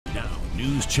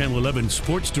News Channel 11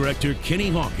 Sports Director Kenny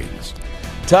Hawkins.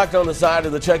 Tucked on the side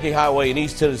of the Chuckey Highway in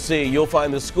East Tennessee, you'll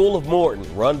find the School of Morton,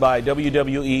 run by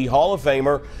WWE Hall of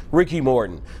Famer Ricky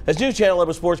Morton. As News Channel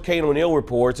 11 Sports' Kane O'Neill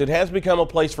reports, it has become a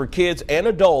place for kids and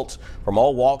adults from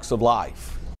all walks of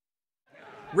life.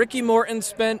 Ricky Morton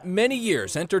spent many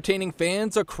years entertaining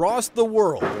fans across the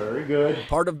world. Very good.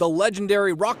 Part of the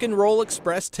legendary Rock and Roll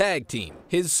Express tag team.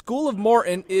 His School of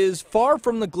Morton is far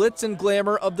from the glitz and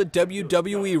glamour of the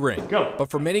WWE ring. Go. But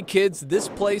for many kids, this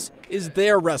place is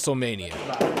their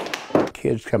WrestleMania.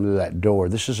 Kids come to that door,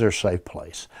 this is their safe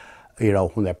place. You know,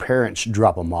 when their parents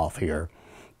drop them off here,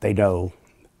 they know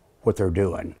what they're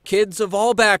doing. Kids of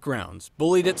all backgrounds,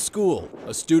 bullied at school,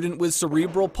 a student with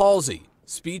cerebral palsy,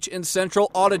 speech and central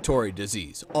auditory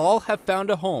disease, all have found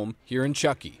a home here in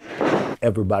Chuckey.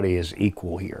 Everybody is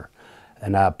equal here,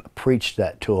 and I preach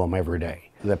that to them every day.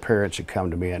 The parents that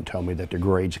come to me and tell me that their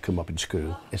grades come up in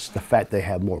school, it's the fact they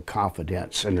have more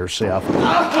confidence in themselves.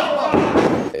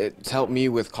 It's helped me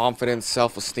with confidence,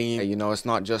 self-esteem. You know, it's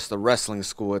not just a wrestling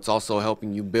school, it's also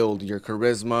helping you build your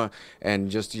charisma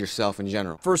and just yourself in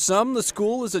general. For some, the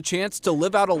school is a chance to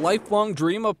live out a lifelong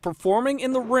dream of performing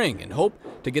in the ring and hope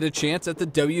to get a chance at the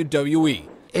WWE.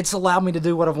 It's allowed me to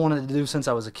do what I've wanted to do since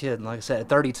I was a kid. And like I said, at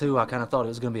 32, I kind of thought it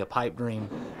was going to be a pipe dream.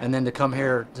 And then to come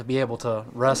here to be able to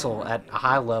wrestle at a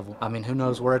high level, I mean, who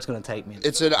knows where it's going to take me.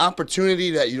 It's an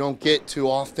opportunity that you don't get too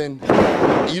often.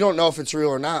 You don't know if it's real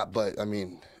or not, but I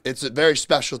mean, it's a very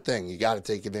special thing. You got to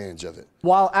take advantage of it.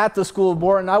 While at the School of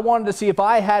Morton, I wanted to see if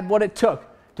I had what it took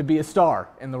to be a star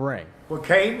in the ring. Well,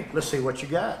 Kane, let's see what you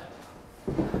got.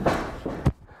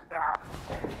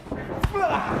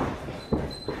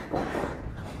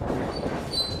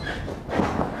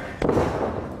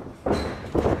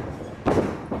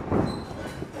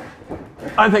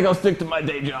 I think I'll stick to my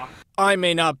day job. I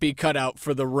may not be cut out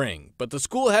for the ring, but the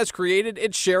school has created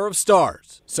its share of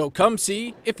stars. So come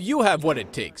see if you have what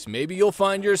it takes. Maybe you'll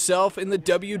find yourself in the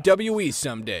WWE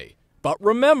someday. But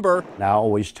remember, And I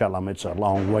always tell them it's a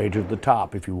long way to the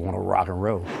top if you want to rock and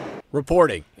roll.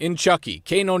 reporting in Chuckey,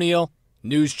 Kane O'Neill,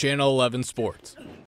 News Channel 11 Sports.